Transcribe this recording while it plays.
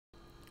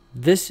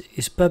This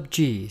is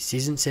PUBG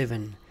Season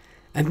 7,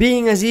 and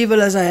being as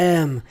evil as I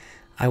am,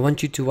 I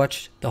want you to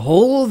watch the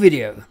whole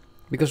video,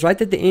 because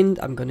right at the end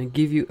I'm going to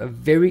give you a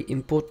very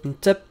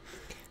important tip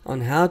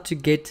on how to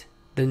get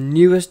the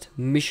newest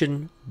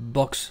mission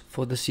box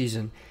for the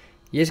season.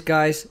 Yes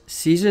guys,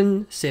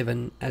 Season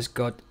 7 has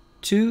got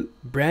 2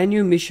 brand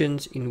new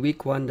missions in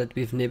week 1 that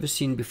we've never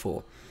seen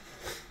before,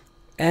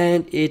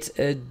 and it's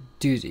a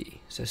doozy.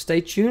 So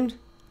stay tuned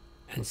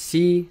and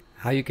see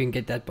how you can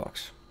get that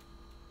box.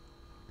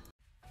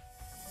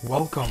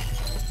 Welcome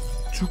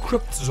to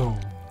Cript Zone.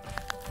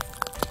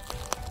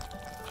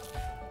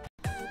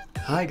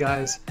 Hi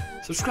guys,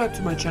 subscribe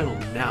to my channel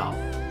now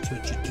so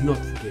that you do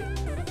not forget.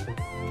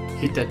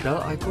 Hit that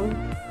bell icon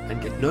and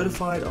get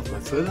notified of my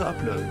further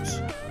uploads.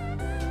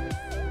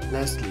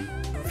 Lastly,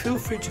 feel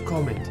free to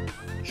comment.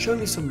 Show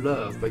me some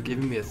love by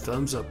giving me a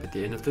thumbs up at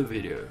the end of the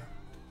video.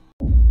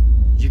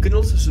 You can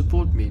also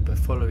support me by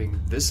following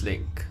this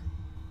link.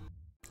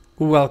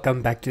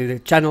 Welcome back to the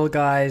channel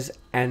guys,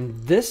 and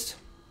this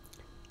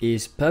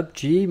is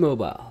PUBG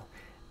Mobile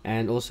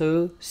and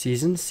also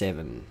Season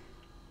 7.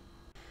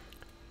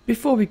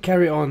 Before we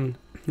carry on,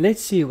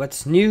 let's see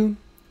what's new,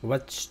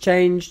 what's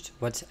changed,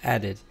 what's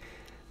added.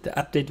 The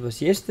update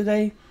was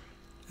yesterday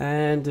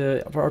and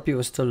RP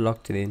was still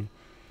locked in.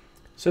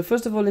 So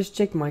first of all, let's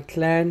check my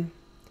clan.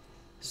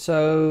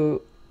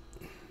 So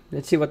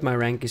let's see what my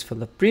rank is for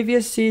the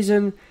previous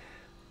season.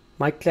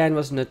 My clan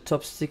was in the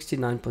top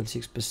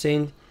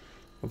 69.6%,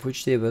 of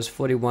which there was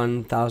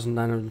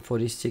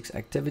 41,946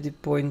 activity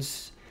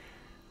points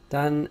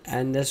done,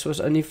 and this was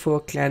only for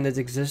a clan that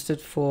existed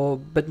for a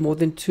bit more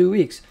than 2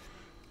 weeks.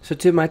 So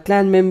to my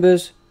clan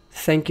members,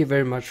 thank you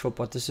very much for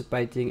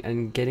participating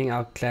and getting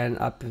our clan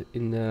up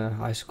in the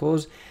high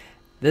scores.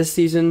 This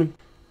season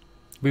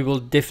we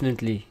will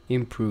definitely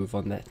improve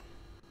on that.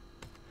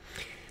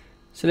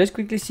 So let's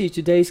quickly see.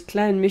 Today's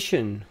clan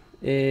mission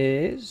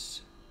is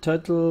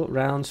total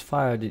rounds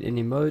fired in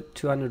any mode,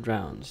 200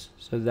 rounds.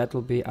 So that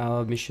will be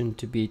our mission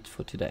to beat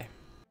for today.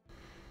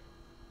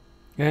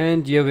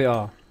 And here we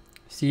are,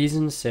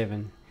 Season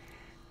 7.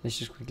 Let's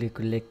just quickly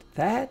collect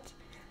that.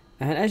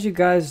 And as you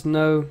guys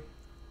know,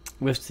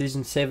 with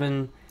Season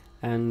 7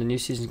 and the new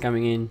season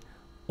coming in,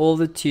 all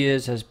the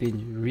tiers has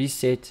been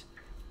reset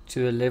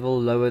to a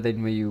level lower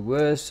than where you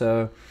were.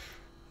 So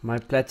my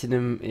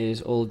platinum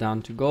is all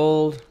down to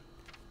gold,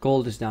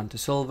 gold is down to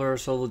silver,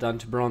 silver down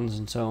to bronze,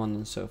 and so on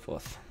and so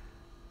forth.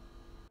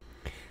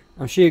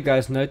 I'm sure you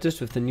guys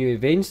noticed with the new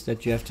events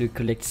that you have to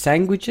collect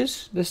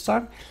sandwiches this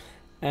time,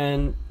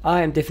 and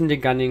I am definitely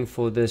gunning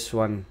for this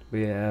one.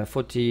 We have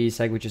 40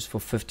 sandwiches for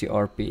 50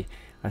 RP.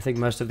 I think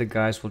most of the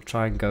guys will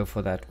try and go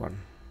for that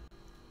one.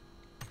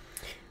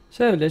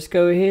 So let's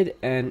go ahead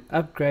and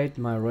upgrade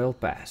my Royal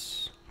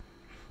Pass.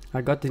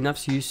 I got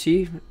enough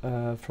UC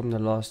from the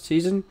last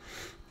season,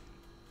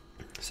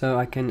 so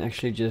I can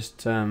actually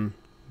just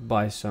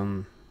buy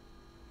some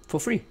for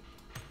free.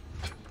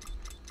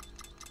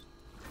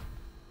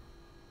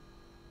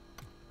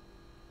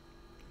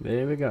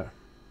 There we go.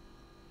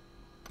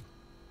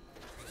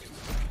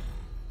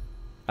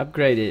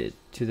 Upgraded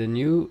to the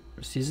new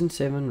Season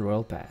 7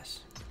 Royal Pass.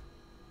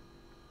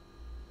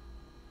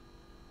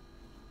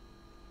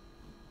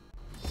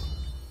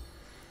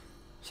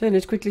 So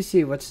let's quickly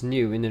see what's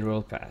new in the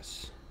Royal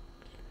Pass.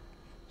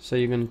 So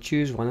you're going to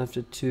choose one of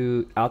the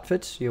 2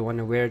 outfits you want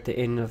to wear at the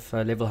end of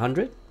level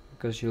 100,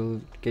 because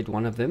you'll get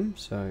one of them,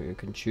 so you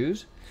can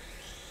choose.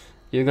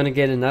 You're going to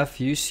get enough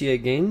UC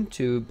again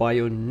to buy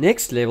your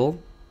next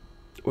level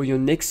or your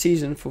next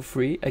season for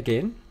free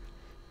again.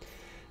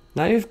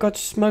 Now you've got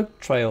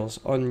smoke trails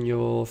on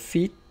your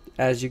feet.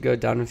 As you go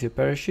down with your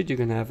parachute, you're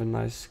going to have a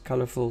nice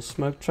colorful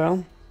smoke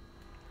trail.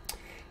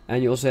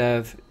 And you also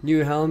have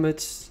new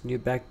helmets, new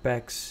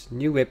backpacks,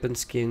 new weapon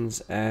skins,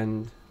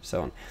 and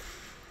so on.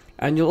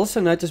 And you'll also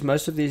notice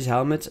most of these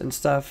helmets and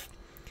stuff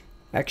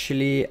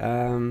actually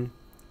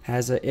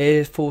has an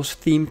Air Force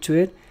theme to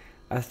it.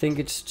 I think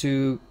it's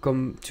to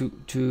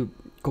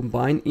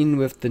combine in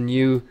with the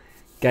new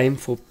Game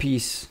for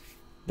Peace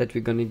that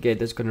we're going to get,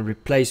 that's going to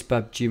replace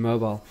PUBG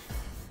Mobile,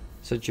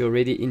 so that you're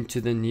already into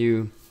the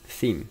new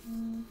theme.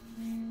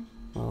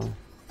 Well,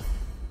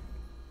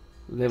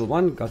 level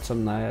 1 got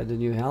some the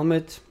new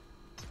helmet,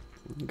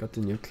 got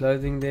the new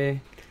clothing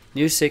there,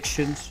 new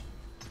sections,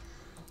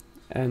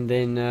 and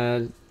then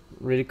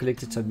already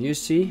collected some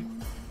UC.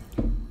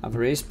 I've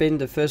already spent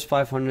the first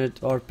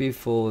 500 RP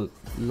for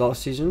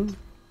last season,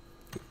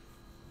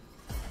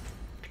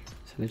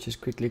 so let's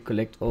just quickly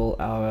collect all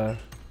our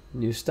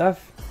new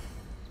stuff.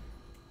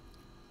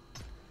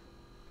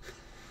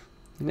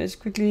 And let's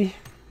quickly,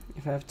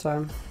 if I have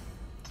time,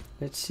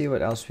 let's see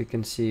what else we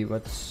can see.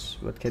 What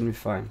can we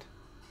find?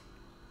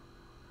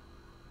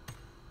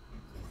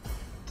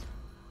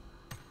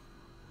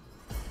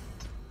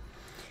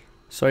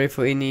 Sorry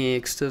for any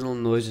external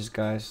noises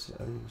guys.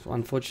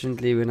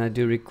 Unfortunately when I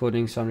do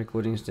sound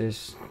recordings,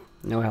 there's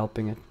no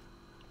helping it.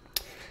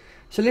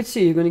 So let's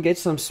see, you're going to get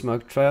some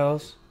smoke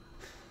trails,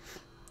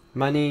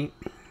 money,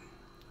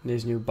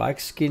 there's new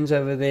bike skins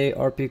over there,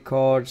 RP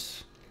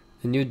cards,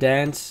 a new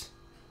dance,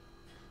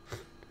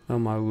 Oh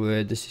my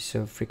word, this is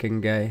so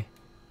freaking gay.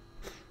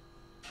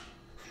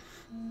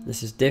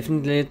 This is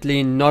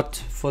definitely not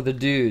for the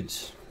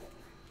dudes.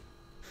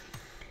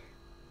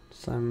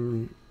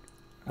 Some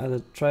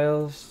other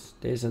trails.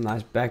 There's a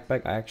nice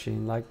backpack. I actually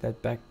like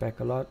that backpack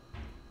a lot.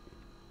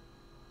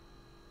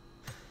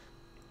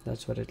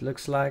 That's what it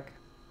looks like.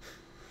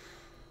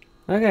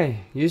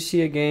 Okay, you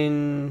see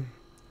again.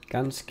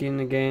 Gun skin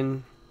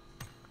again.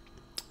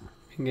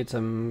 You can get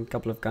some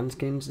couple of gun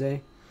skins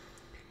there.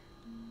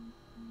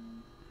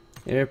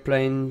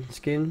 Airplane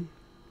skin.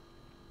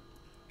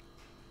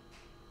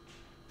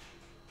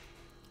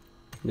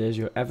 There's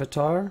your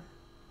avatar.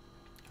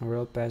 A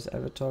Royal Pass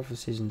avatar for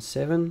season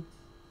 7.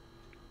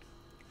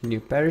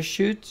 New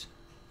parachute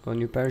or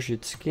new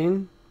parachute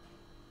skin.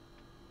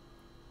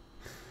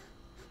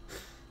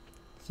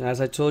 So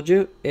as I told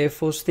you, Air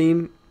Force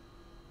theme.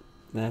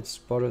 That's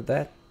part of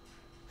that.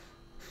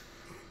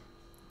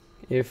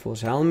 Air Force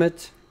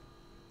helmet.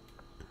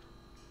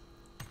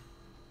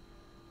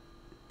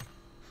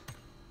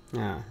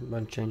 Ah, it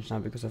won't change now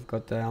because I've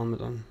got the helmet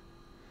on.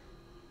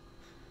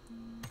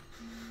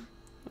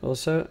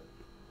 Also,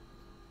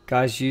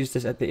 guys use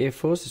this at the Air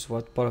Force. It's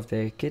what part of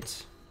their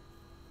kits.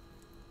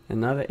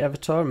 Another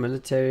avatar,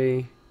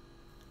 military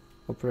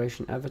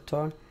operation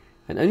avatar.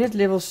 And only at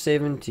level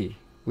 70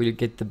 will you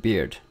get the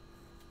beard,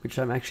 which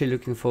I'm actually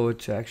looking forward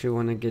to. I actually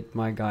want to get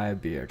my guy a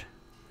beard.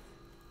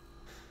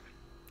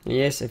 And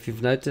yes, if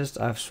you've noticed,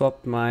 I've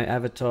swapped my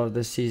avatar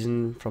this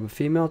season from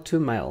female to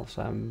male,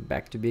 so I'm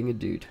back to being a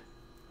dude.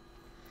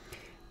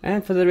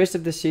 And for the rest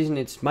of the season,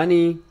 it's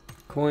money,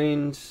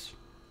 coins,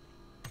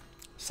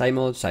 same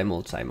old, same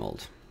old, same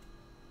old.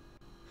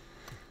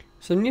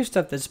 Some new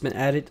stuff that's been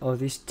added are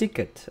these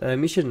ticket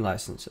mission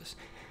licenses.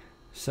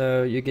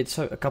 So you get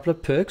a couple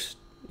of perks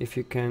if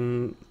you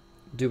can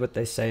do what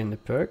they say in the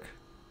perk.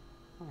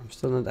 I'm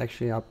still not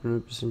actually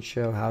 100%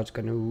 sure how it's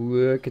going to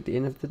work at the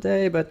end of the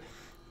day, but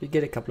you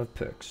get a couple of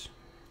perks.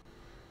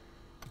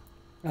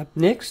 Up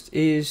next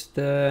is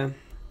the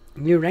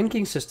new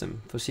ranking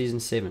system for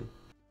season 7.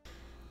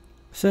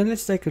 So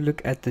let's take a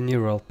look at the new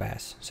Royal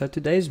Pass. So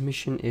today's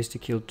mission is to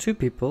kill 2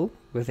 people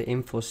with the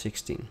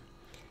M416.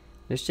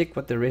 Let's check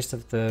what the rest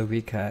of the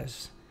week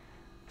has.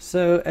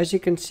 So as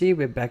you can see,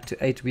 we're back to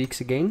 8 weeks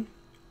again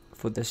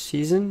for this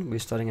season. We're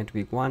starting at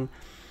week 1.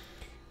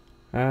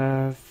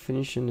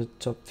 Finish in the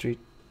top 3.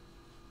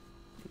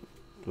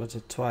 What's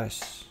it,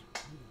 twice?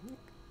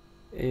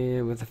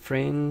 With the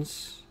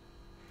friends.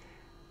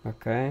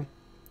 Okay.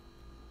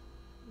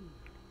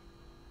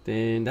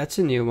 Then that's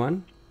a new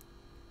one.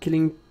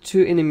 Killing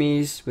 2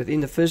 enemies within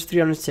the first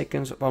 300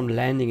 seconds from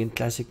landing in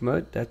classic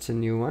mode. That's a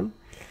new one.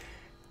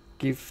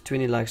 Give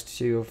 20 likes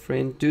to your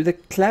friend. Do the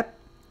clap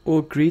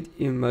or greet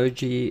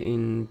emoji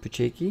in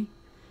Pucheki.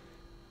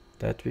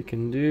 That we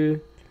can do.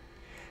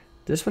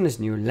 This one is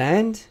new.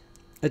 Land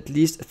at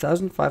least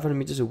 1,500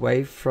 meters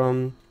away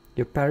from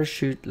your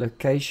parachute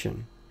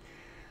location.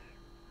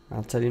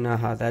 I'll tell you now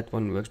how that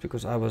one works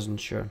because I wasn't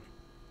sure.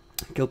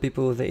 Kill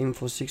people with the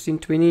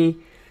M41620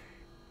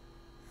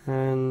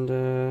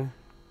 and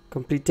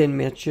complete 10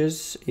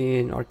 matches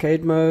in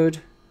arcade mode.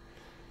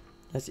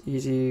 That's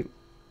easy.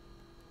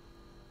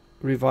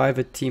 Revive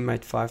a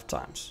teammate 5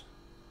 times.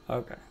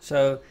 Okay,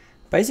 so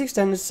basic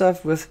standard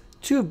stuff with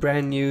 2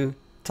 brand new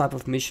type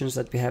of missions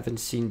that we haven't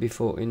seen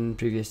before in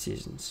previous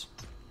seasons.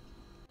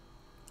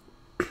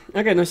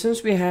 Okay, now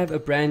since we have a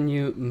brand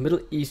new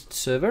Middle East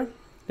server,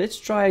 let's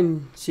try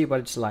and see what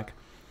it's like.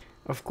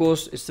 Of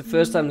course, it's the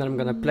first time that I'm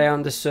gonna play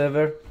on the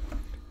server,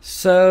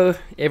 so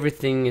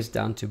everything is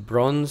down to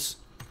bronze.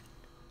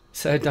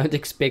 So don't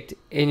expect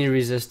any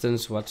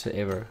resistance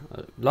whatsoever.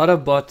 A lot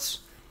of bots.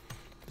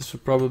 This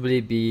will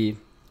probably be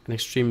an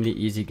extremely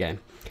easy game.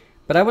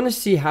 But I want to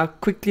see how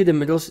quickly the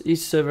Middle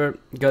East server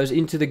goes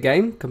into the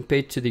game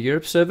compared to the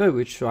Europe server,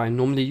 which I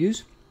normally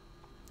use.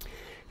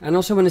 And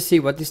also want to see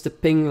what is the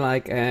ping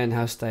like and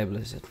how stable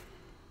is it.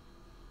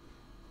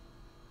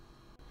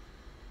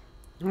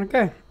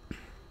 Okay.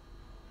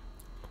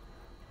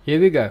 Here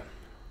we go.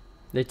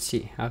 Let's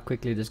see how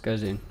quickly this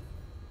goes in.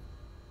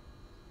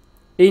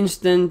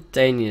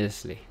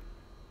 Instantaneously.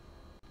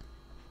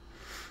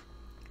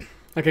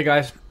 Okay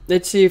guys,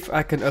 let's see if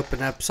I can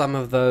open up some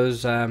of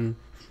those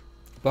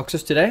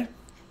boxes today.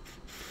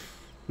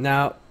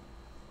 Now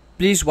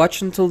please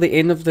watch until the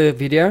end of the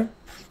video.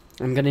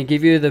 I'm gonna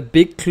give you the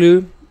big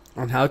clue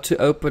on how to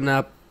open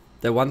up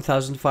the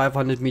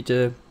 1,500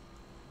 meter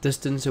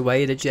distance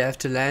away that you have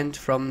to land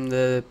from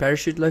the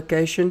parachute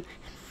location.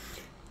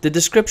 The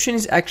description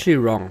is actually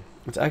wrong.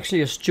 It's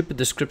actually a stupid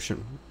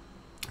description,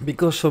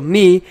 because for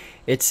me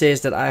it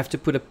says that I have to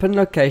put a pin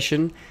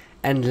location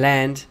and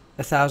land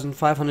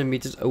 1,500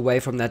 meters away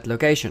from that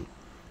location,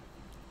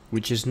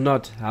 which is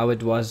not how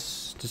it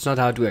was. It's not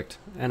how it worked,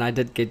 and I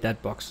did get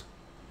that box.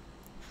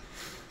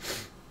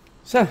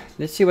 So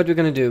let's see what we're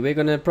gonna do. We're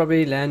gonna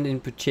probably land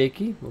in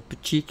Pucheki or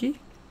Puchiki,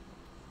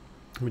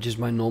 which is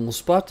my normal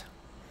spot,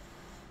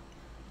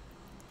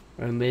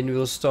 and then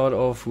we'll start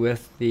off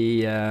with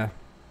the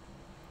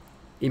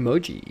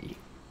emoji.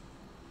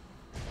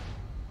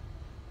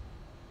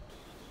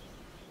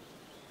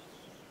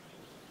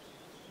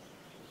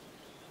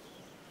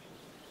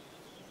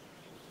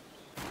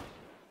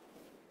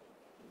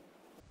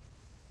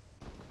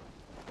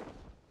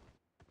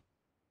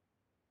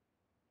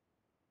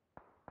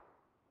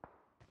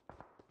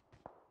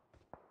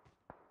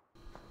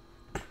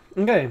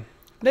 Okay,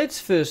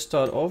 let's first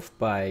start off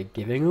by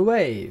giving a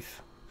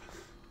wave.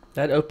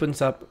 That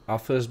opens up our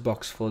first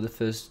box for the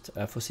first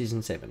for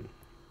season 7.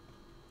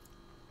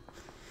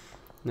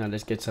 Now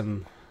let's get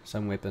some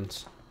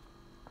weapons.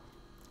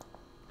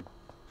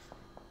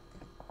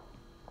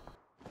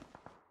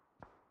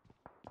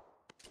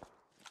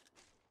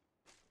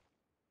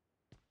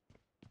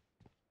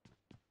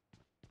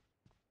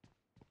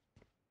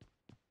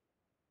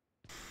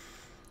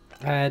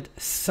 I had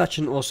such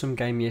an awesome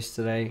game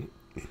yesterday.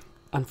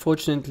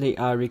 Unfortunately,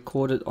 I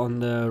recorded on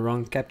the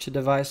wrong capture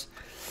device,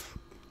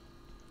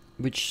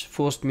 which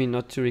forced me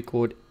not to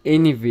record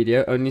any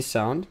video, only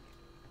sound.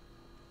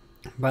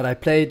 But I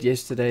played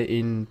yesterday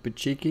in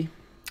Puchiki,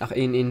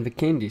 in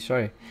Vikendi,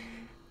 sorry,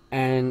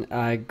 and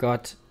I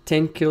got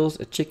 10 kills,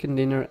 a chicken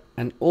dinner,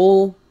 and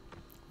all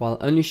while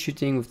only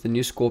shooting with the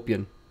new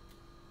Scorpion.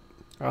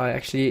 I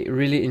actually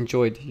really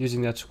enjoyed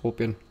using that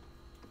Scorpion.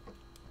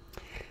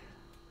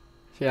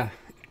 So yeah,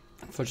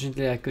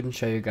 unfortunately I couldn't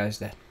show you guys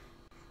that.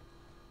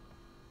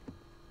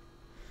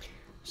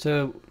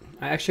 So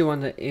I actually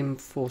want the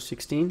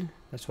M416.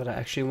 That's what I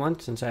actually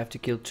want, since I have to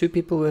kill 2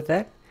 people with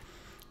that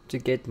to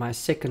get my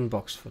second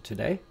box for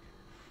today,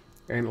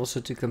 and also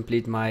to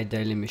complete my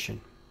daily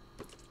mission.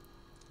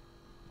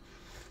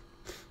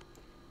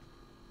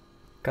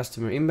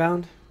 Customer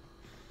inbound.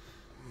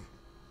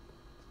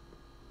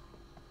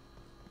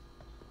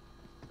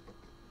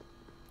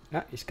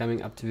 Ah, he's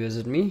coming up to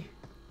visit me.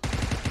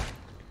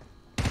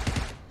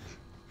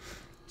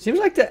 Seems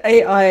like the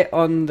AI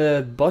on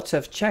the bots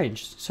have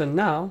changed, so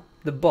now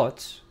the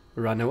bots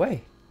run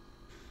away.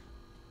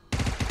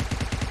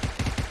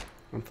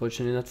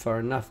 Unfortunately not far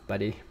enough,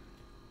 buddy.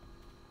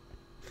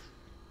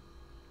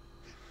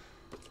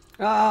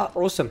 Ah,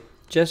 awesome.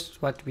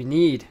 Just what we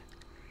need.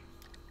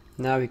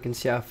 Now we can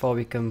see how far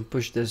we can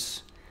push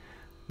this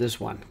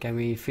one. Can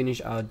we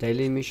finish our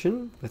daily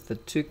mission with the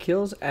 2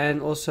 kills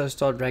and also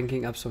start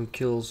ranking up some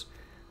kills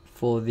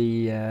for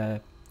the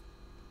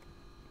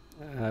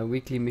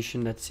weekly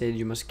mission that said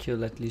you must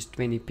kill at least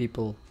 20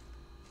 people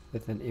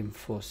with an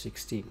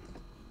M416.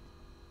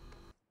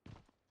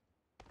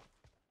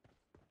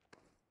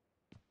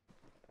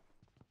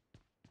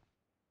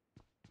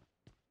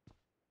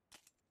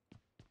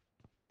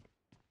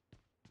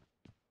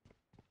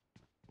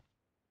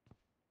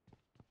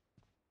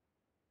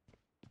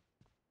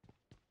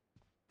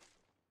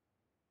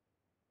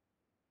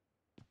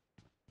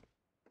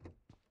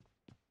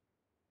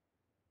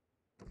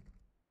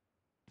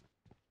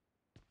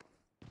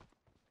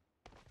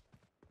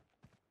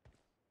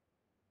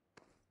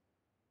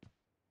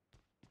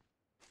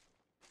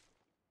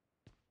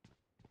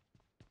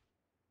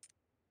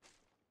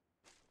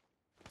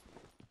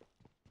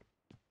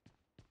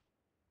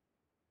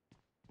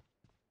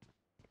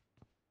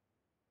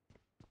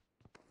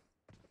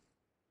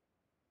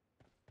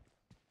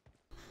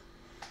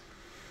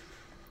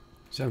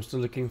 So I'm still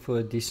looking for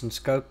a decent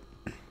scope.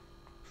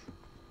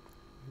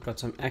 Got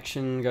some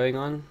action going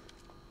on.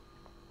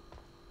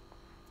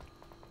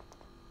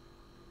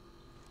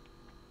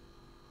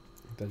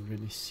 Don't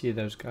really see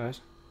those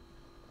guys.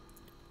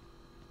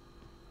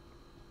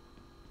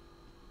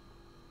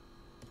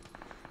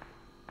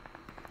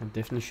 I'm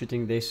definitely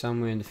shooting there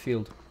somewhere in the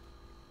field.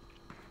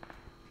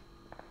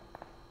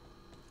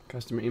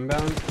 Customer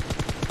inbound.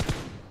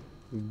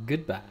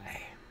 Goodbye.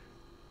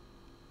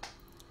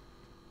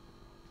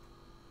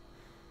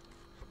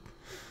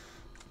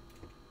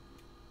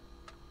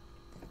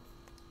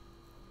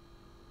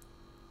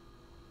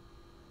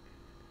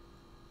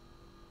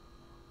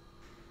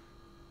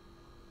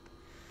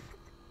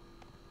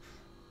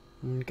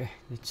 Okay,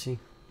 let's see.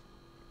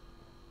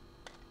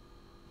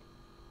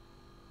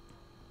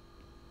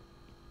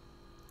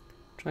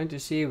 Trying to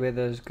see where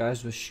those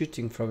guys were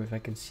shooting from, if I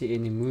can see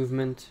any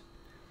movement.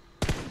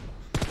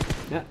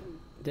 Yeah,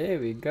 there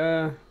we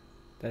go.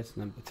 That's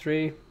number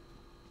 3.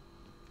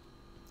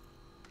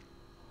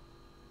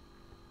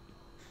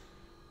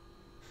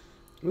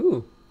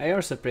 Ooh, AR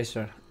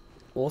suppressor.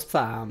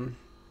 Awesome.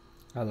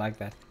 I like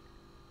that.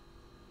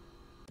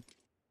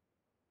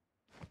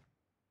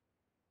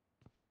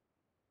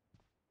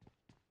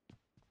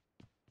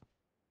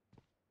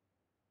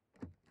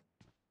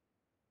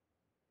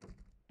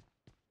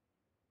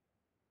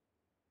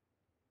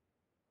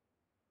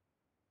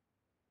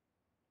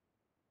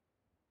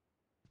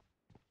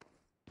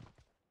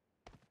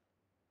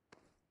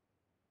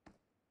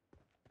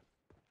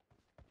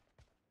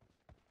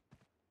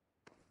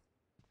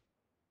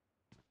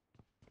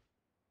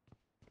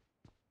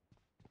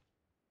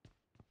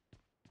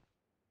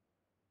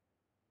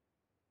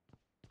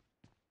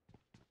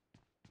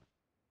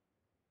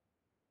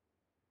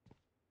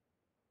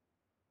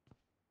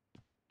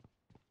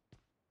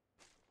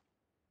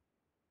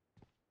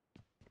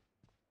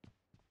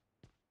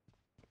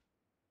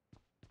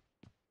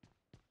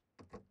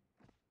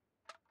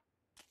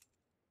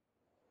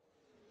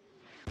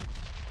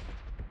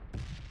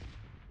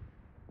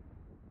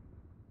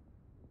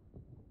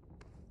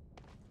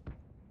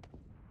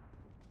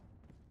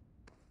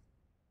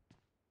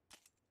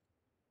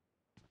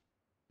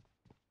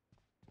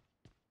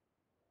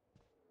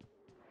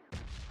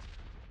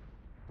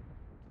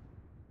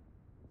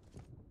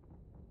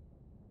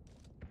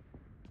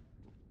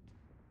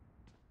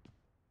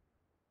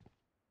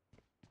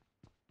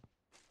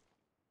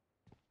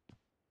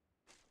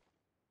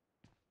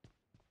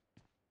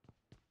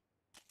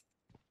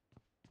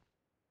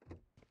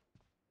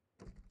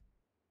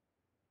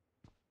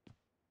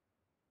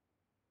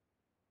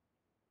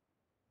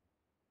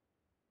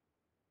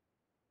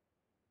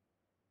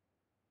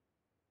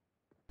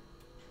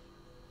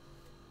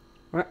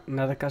 Right,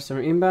 another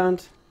customer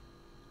inbound.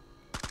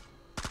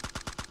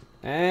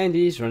 And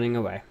he's running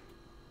away.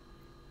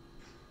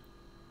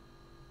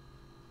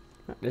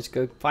 Right, let's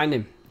go find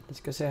him.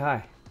 Let's go say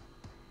hi.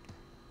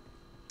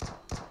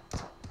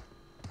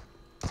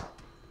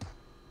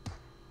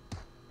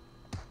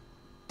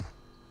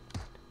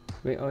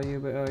 Where are you?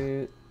 Where are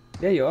you?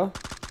 There you are.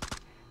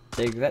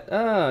 Take that.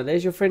 Oh,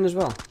 there's your friend as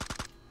well.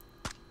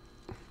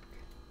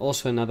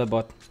 Also another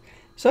bot.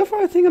 So far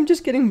I think I'm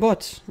just getting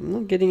bots. I'm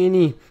not getting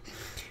any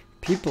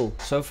people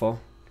so far.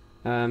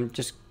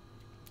 Just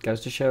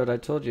goes to show what I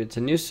told you. It's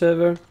a new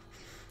server.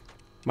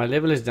 My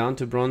level is down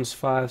to bronze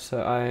 5, so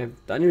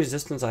the only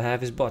resistance I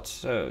have is bots.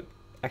 So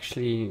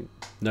actually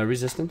no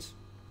resistance.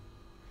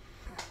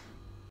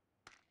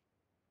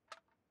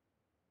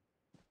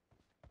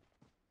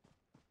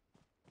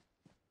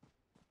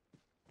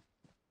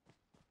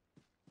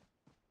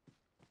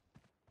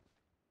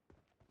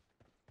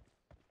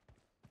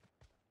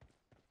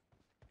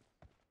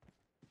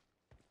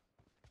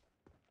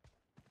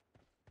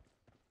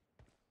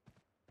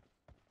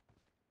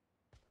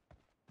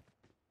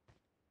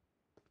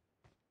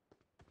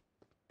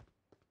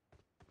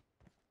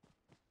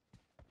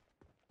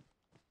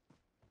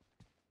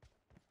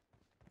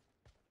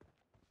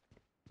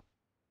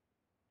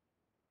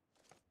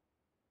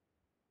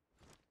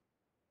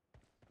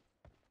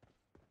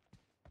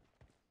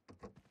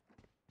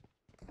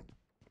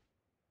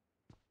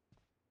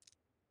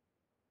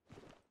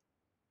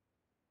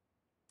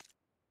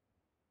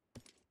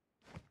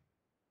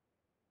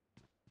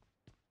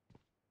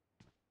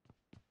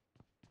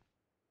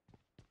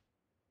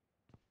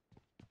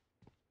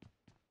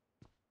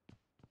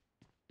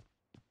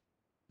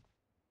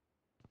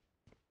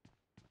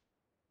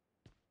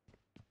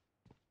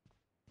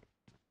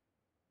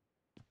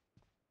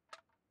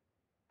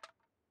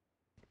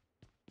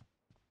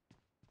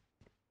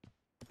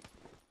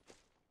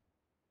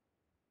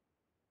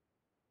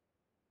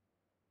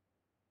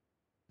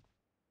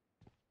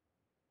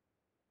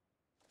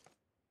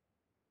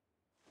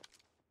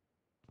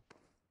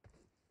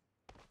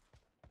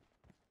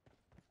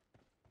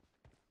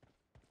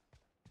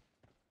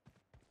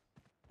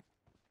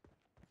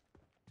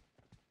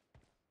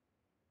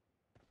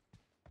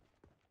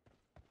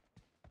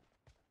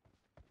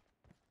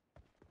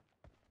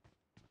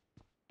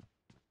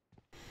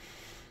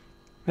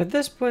 At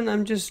this point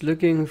I'm just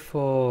looking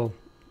for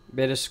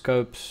better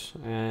scopes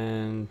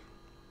and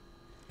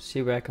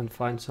see where I can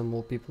find some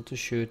more people to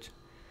shoot.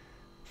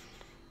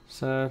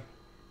 So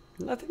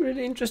nothing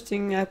really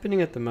interesting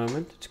happening at the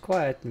moment. It's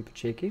quiet in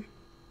Pacheki.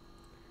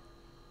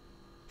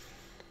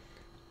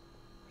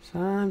 So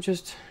I'm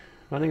just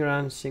running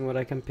around seeing what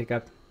I can pick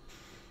up.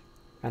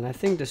 And I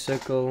think the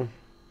circle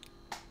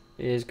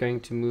is going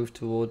to move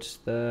towards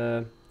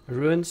the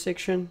ruin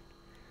section.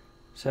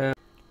 So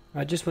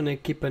I just want to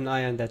keep an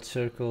eye on that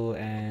circle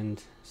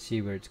and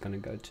see where it's going to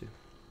go to.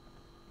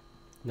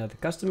 Another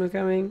customer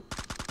coming.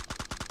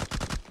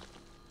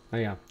 Oh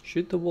yeah,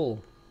 shoot the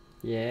wall.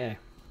 Yeah.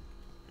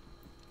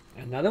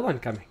 Another one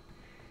coming.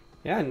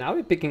 Yeah, now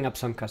we're picking up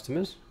some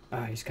customers.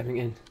 Ah, he's coming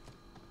in.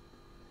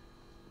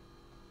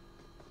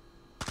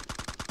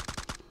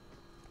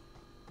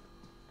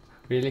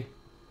 Really?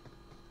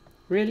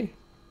 Really?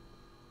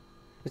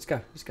 Let's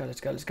go, let's go, let's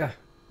go, let's go.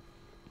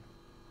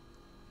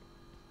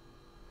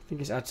 I think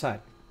he's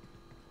outside.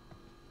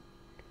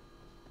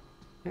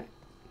 Yeah.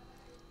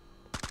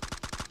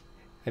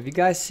 Have you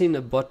guys seen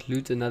a bot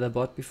loot another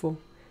bot before?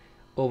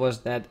 Or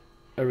was that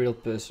a real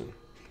person?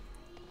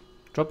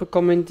 Drop a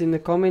comment in the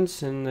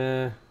comments and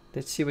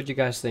let's see what you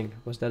guys think.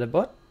 Was that a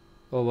bot?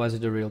 Or was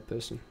it a real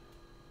person?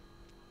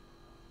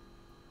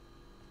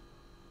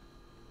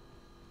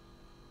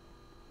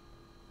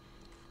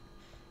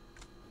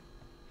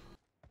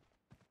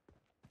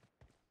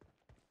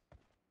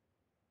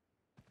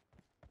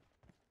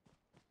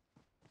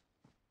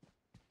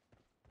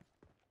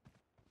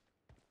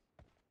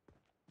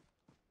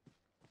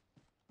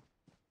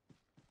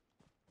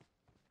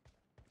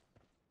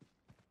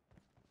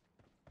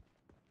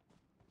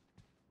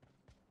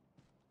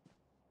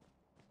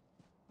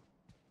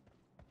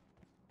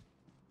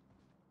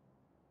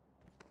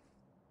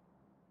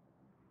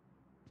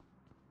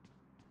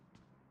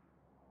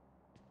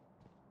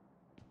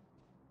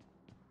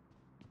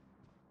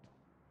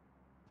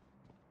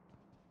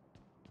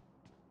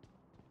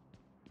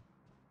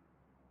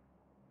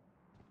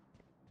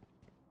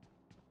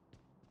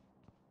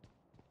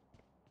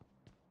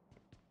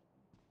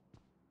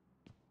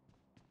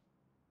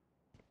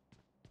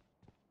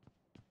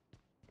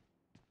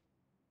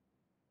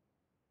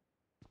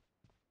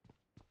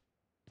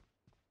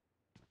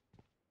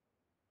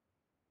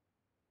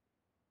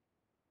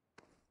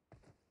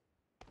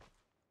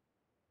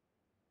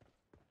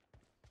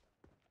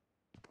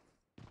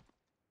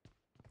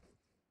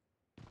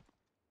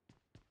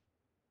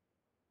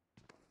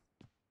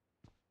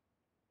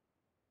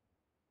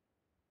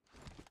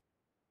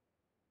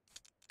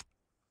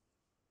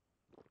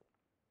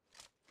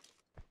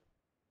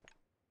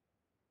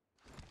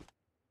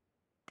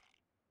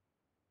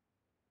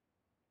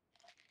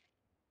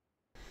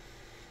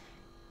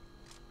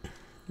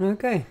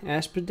 Okay,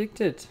 as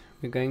predicted,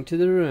 we're going to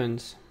the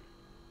ruins.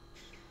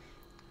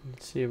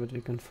 Let's see what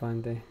we can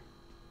find there.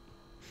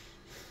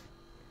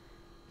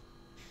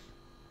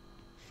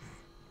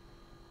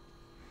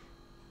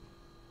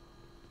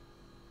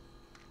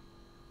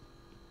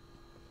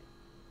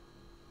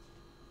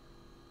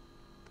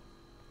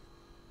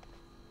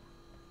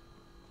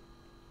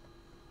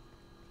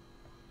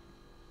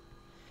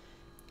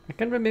 I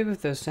can't remember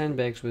if those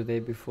sandbags were there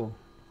before.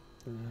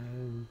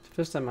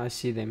 First time I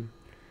see them,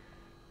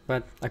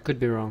 but I could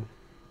be wrong.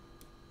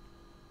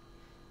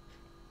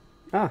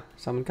 Ah,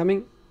 someone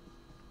coming.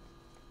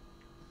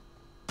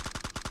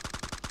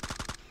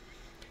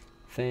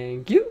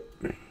 Thank you.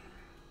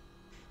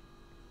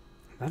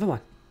 Another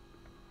one.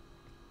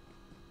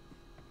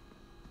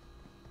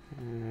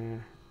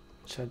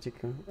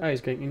 Surgical. Oh,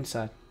 he's going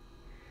inside.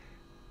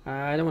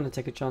 I don't want to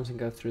take a chance and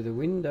go through the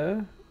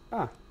window.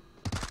 Ah.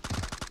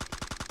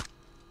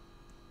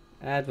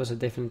 That was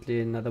definitely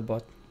another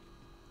bot.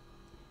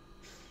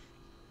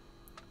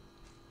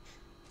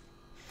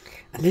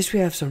 Unless we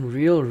have some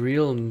real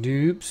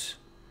noobs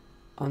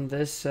on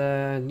this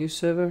new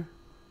server.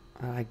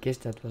 I guess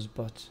that was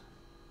bots.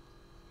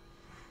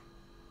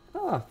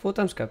 Ah,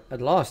 4x scope.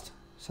 At last.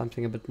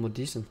 Something a bit more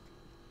decent.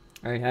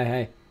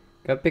 Hey.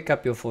 Go pick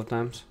up your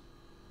 4x.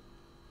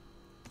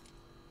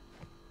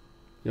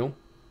 Yo.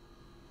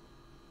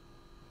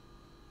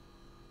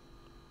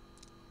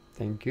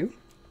 Thank you.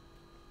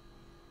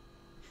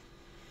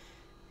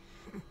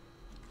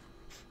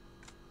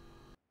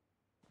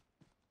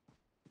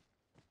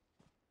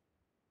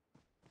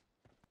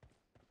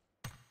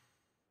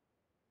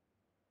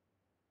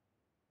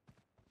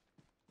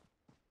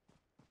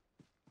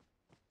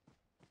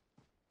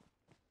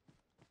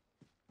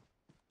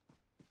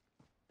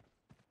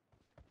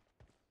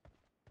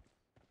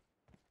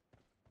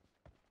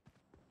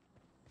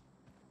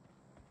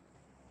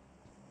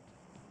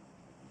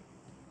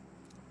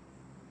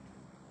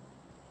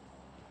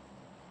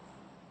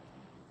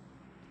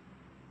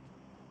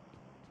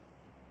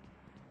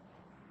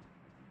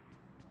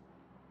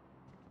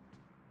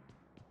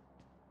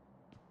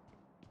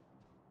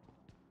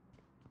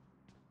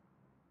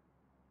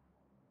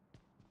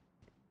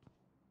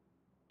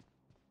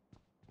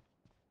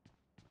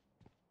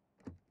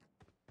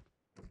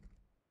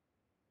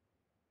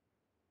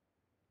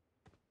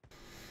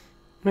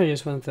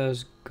 Here's one of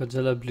those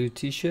Godzilla blue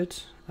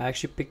t-shirts. I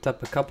actually picked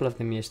up a couple of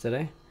them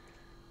yesterday.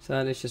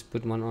 So let's just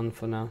put one on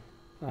for now.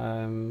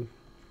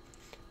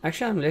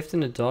 Actually, I'm left in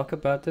the dark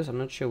about this. I'm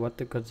not sure what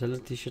the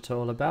Godzilla t-shirts are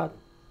all about.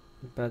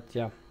 But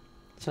yeah,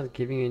 it's not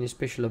giving you any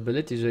special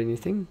abilities or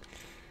anything.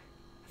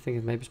 I think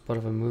it maybe it's part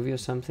of a movie or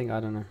something. I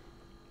don't know.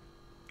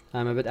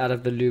 I'm a bit out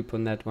of the loop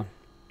on that one.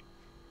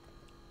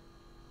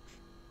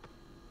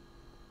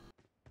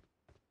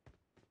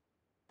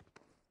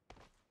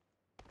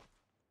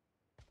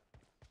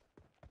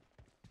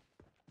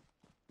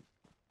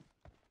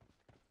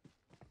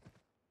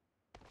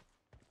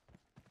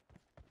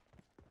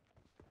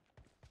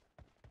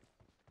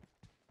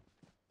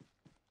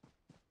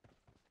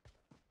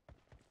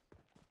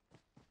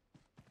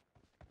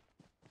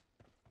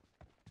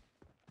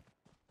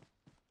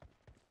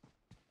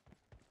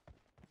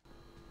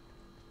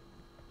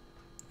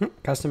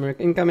 Customer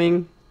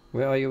incoming.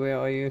 Where are you? Where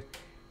are you?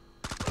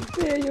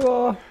 There you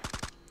are.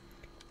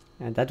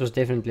 And that was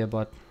definitely a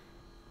bot.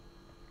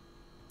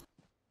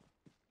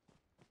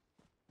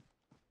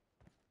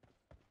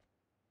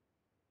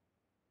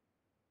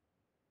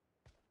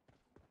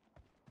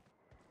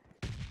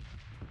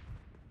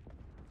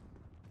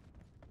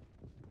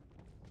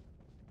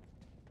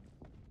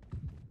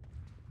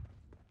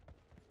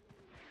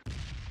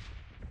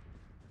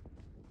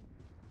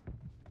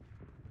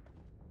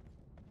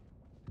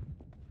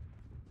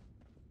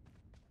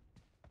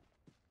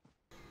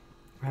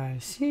 I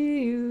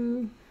see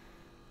you.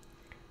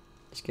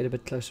 Let's get a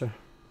bit closer.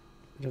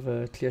 Bit of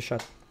a clear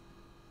shot.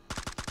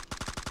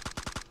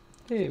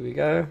 There we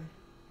go.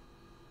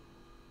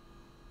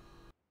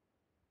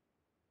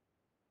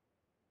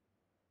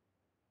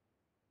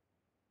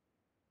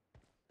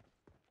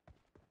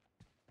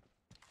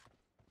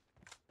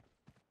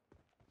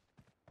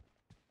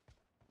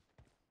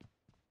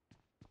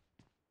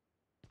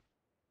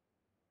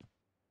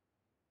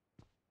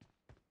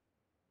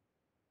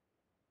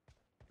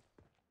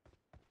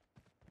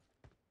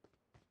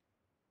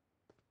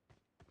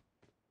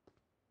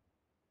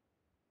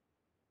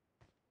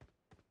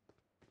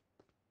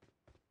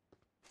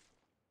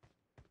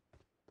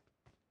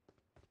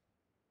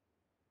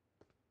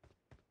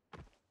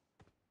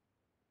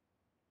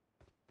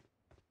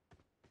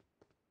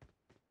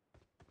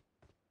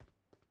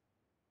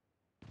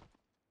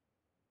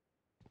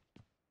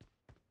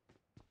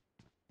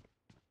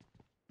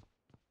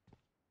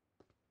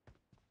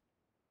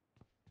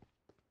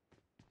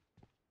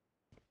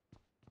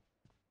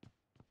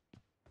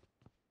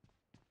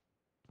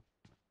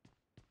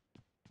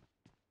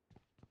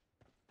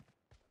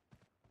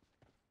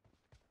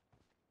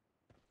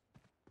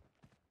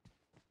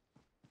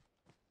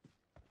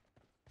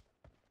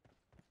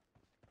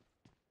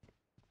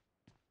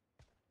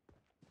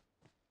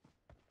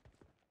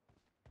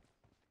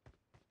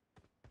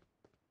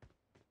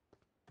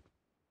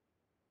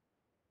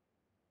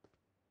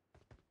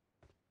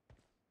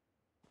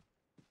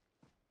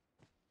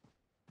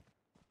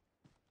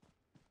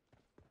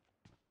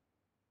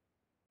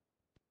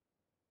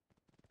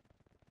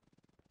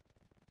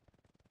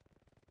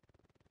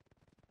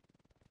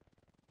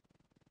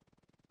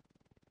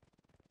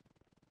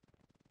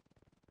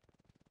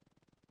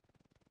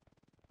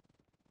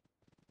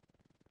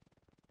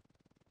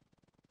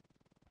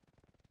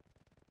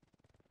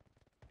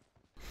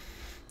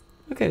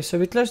 Okay, so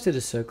we're close to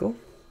the circle.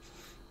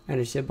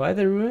 And it's here by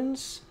the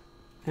ruins.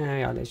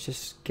 Yeah, let's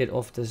just get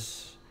off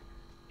this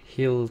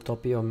hill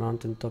toppy or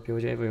mountain toppy,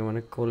 whatever you want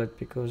to call it,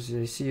 because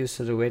you see your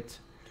silhouette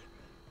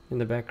in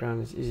the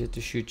background. It's easier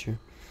to shoot you.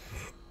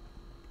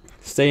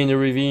 Stay in the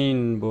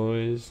ravine,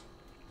 boys.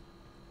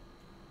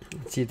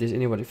 Let's see if there's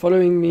anybody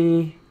following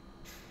me.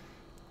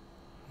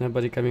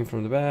 Nobody coming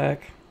from the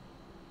back.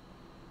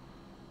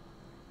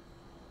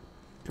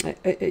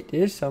 Hey,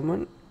 there's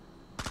someone.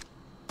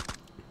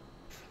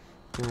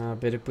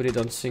 Better put it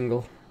on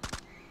single.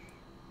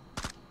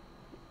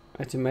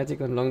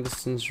 Automatic on long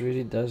distance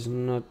really does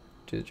not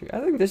do the trick. I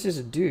think this is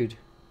a dude.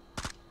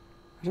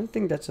 I don't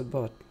think that's a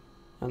bot.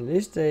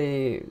 Unless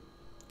they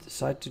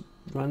decide to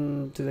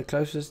run to the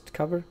closest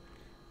cover.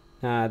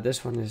 Nah,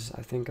 this one is,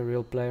 I think, a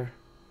real player.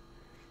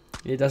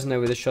 He doesn't know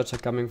where the shots are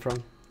coming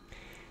from.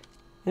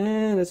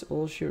 And that's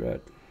all she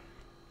wrote.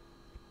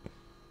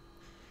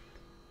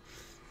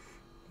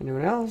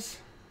 Anyone else?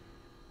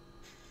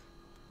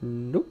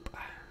 Nope.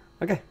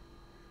 Okay.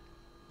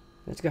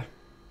 Let's go.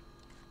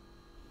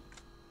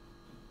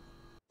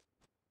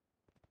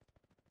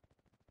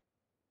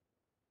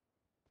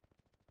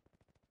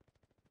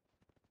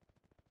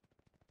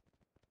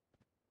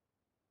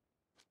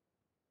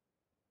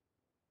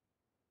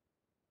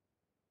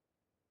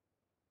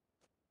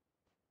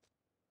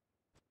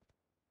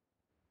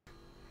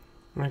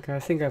 Okay, I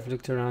think I've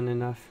looked around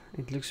enough.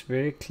 It looks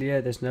very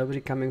clear. There's nobody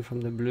coming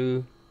from the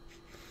blue.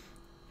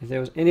 If there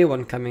was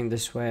anyone coming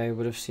this way, I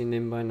would have seen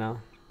them by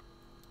now.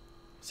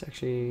 It's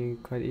actually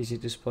quite easy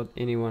to spot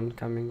anyone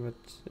coming, but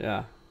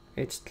yeah,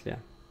 it's clear.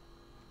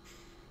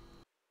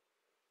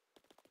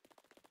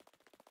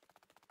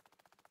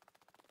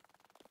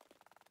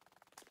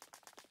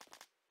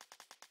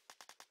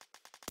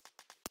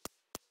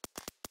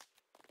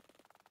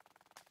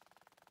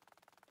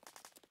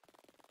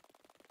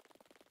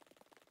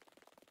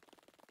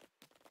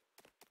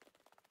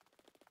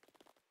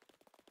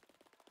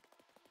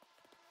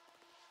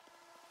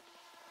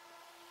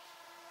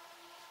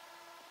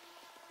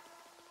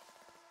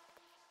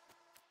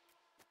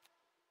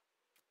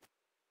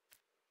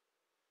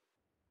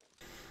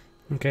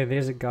 Okay,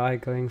 there's a guy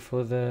going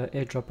for the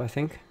airdrop, I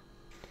think.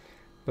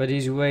 But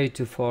he's way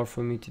too far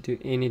for me to do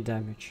any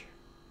damage.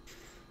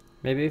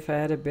 Maybe if I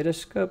had a better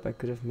scope, I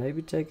could have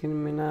maybe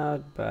taken him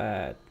out,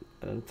 but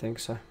I don't think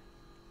so.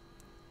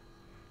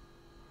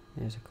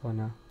 There's a car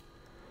now.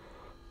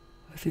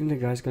 I think the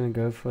guy's gonna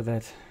go for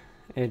that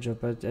airdrop,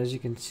 but as you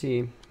can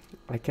see,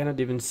 I cannot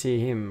even see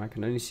him. I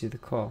can only see the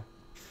car.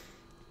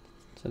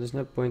 So there's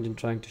no point in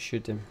trying to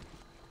shoot him.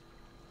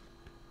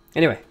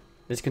 Anyway,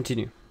 let's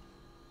continue.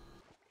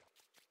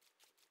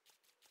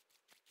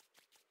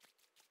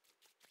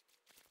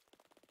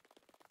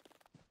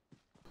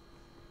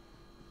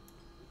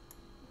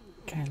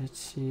 Okay, let's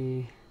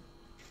see.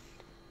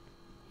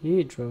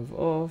 He drove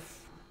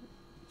off,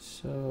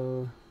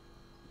 so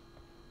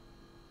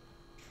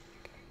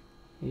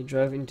he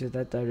drove into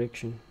that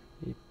direction.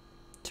 He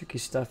took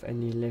his stuff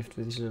and he left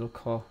with his little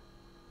car.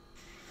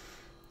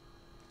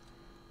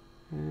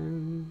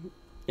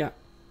 Yeah,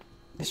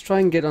 let's try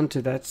and get onto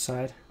that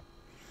side,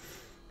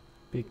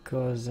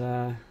 because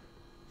I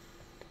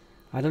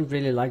don't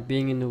really like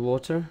being in the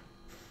water.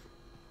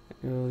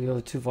 You're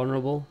too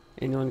vulnerable.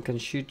 Anyone can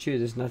shoot you.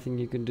 There's nothing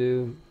you can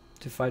do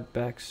to fight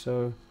back,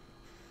 so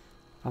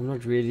I'm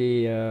not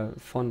really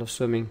fond of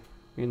swimming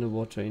in the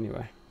water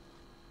anyway.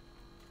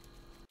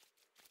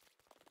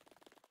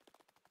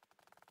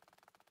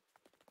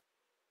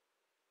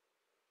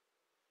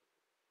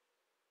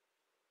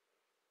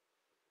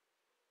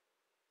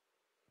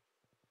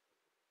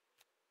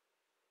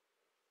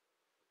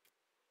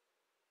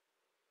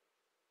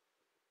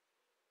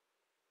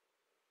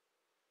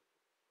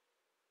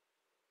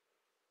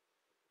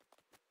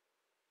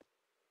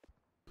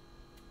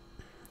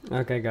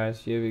 Okay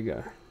guys, here we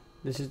go.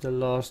 This is the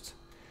last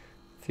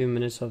few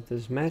minutes of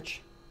this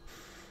match.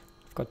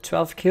 I've got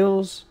 12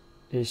 kills,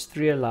 there's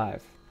 3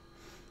 alive.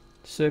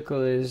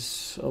 Circle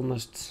is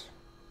almost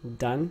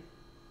done.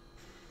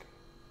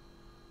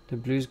 The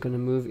blue's gonna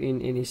move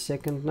in any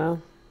second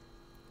now.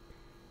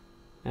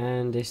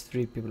 And there's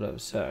 3 people over,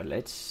 so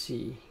let's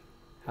see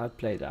how it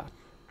played out.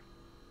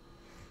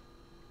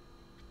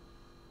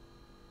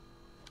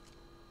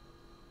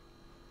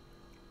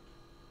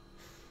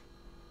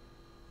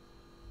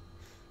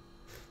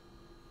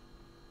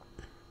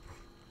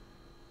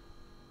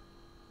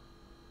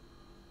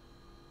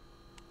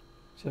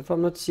 So if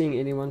I'm not seeing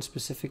anyone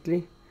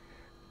specifically,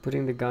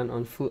 putting the gun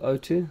on full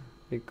auto,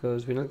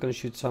 because we're not going to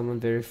shoot someone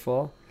very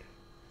far,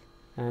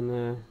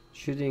 and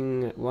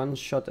shooting one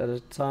shot at a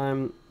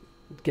time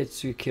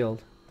gets you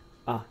killed.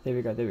 Ah, there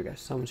we go,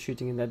 someone's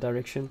shooting in that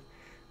direction.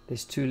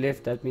 There's 2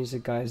 left, that means the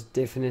guy is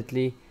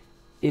definitely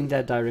in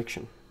that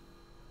direction.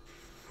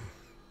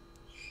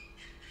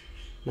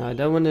 Now I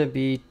don't want to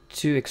be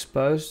too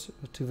exposed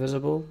or too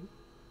visible,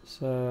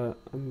 so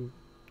I'm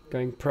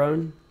going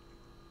prone,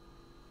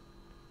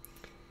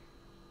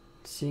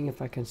 seeing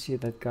if I can see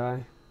that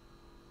guy.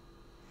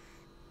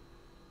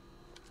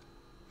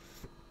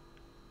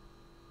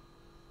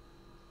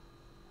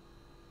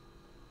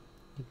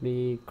 Let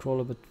me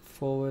crawl a bit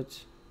forward,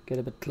 get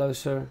a bit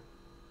closer.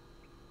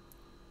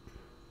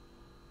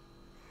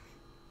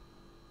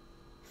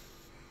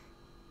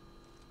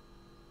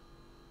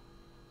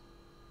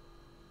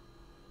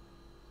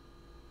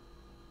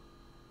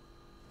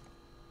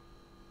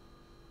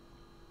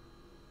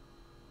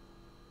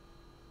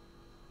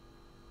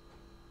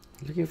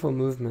 Looking for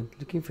movement,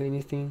 looking for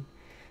anything.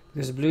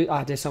 Because blue,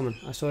 there's someone.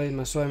 I saw him,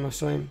 I saw him, I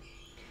saw him.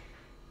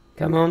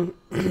 Come on,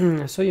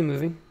 I saw you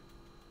moving.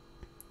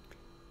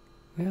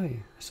 Where are you?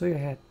 I saw your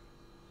head.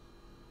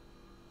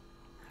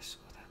 I saw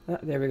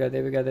that. There we go,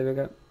 there we go, there we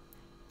go.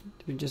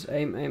 You just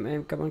aim, aim,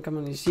 aim. Come on, come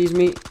on. He sees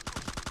me.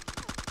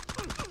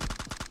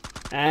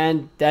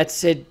 And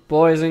that's it,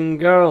 boys and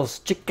girls.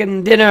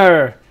 Chicken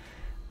dinner.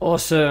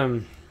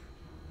 Awesome.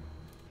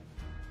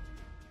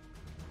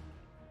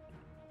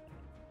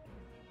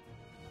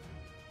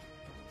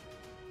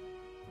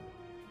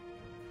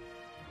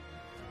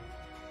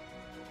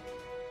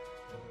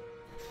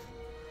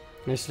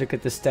 Let's look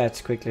at the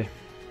stats quickly.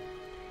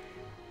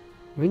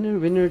 Winner,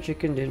 winner,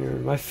 chicken dinner.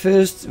 My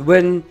first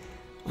win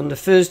on the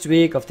first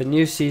week of the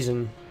new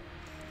season.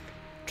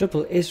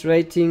 Triple S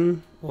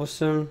rating.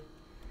 Awesome.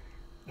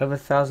 Over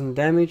 1,000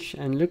 damage.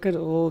 And look at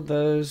all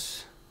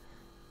those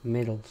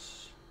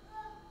medals.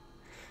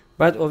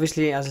 But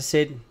obviously, as I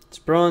said, it's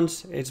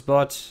bronze, it's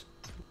bots.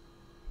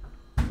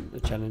 A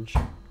challenge.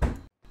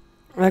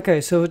 Okay,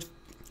 so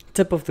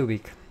tip of the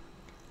week.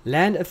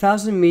 Land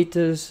 1,000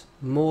 meters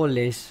more or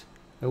less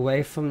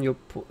away from your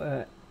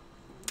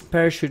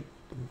parachute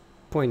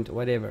point or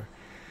whatever.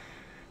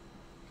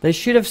 They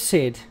should have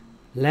said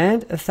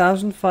land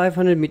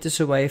 1,500 meters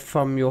away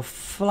from your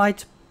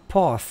flight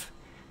path.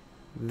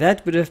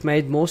 That would have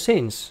made more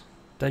sense,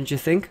 don't you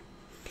think?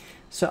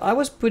 So I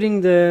was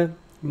putting the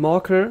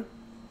marker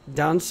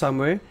down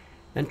somewhere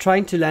and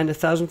trying to land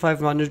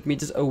 1,500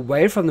 meters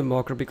away from the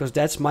marker because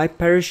that's my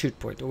parachute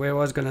point, or where I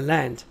was going to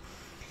land.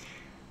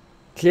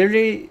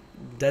 Clearly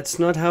that's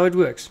not how it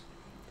works.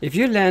 If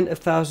you land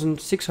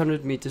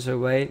 1,600 meters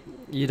away,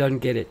 you don't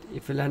get it.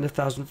 If you land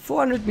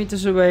 1,400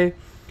 meters away,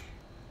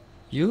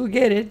 you'll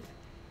get it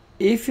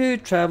if you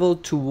travel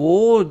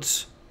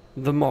towards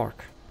the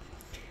mark.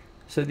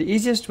 So the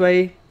easiest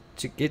way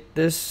to get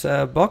this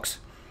box,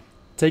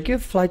 take your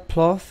flight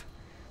path,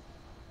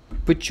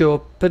 put your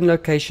pin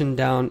location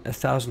down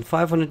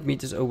 1,500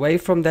 meters away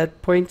from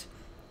that point,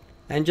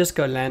 and just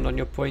go land on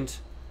your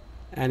point,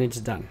 and it's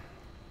done.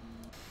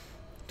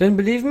 Don't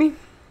believe me?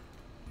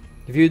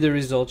 View the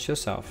results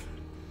yourself.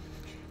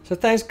 So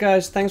thanks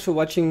guys, thanks for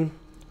watching.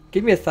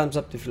 Give me a thumbs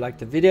up if you liked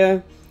the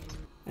video,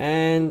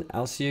 and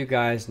I'll see you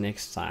guys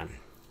next time.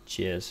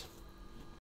 Cheers.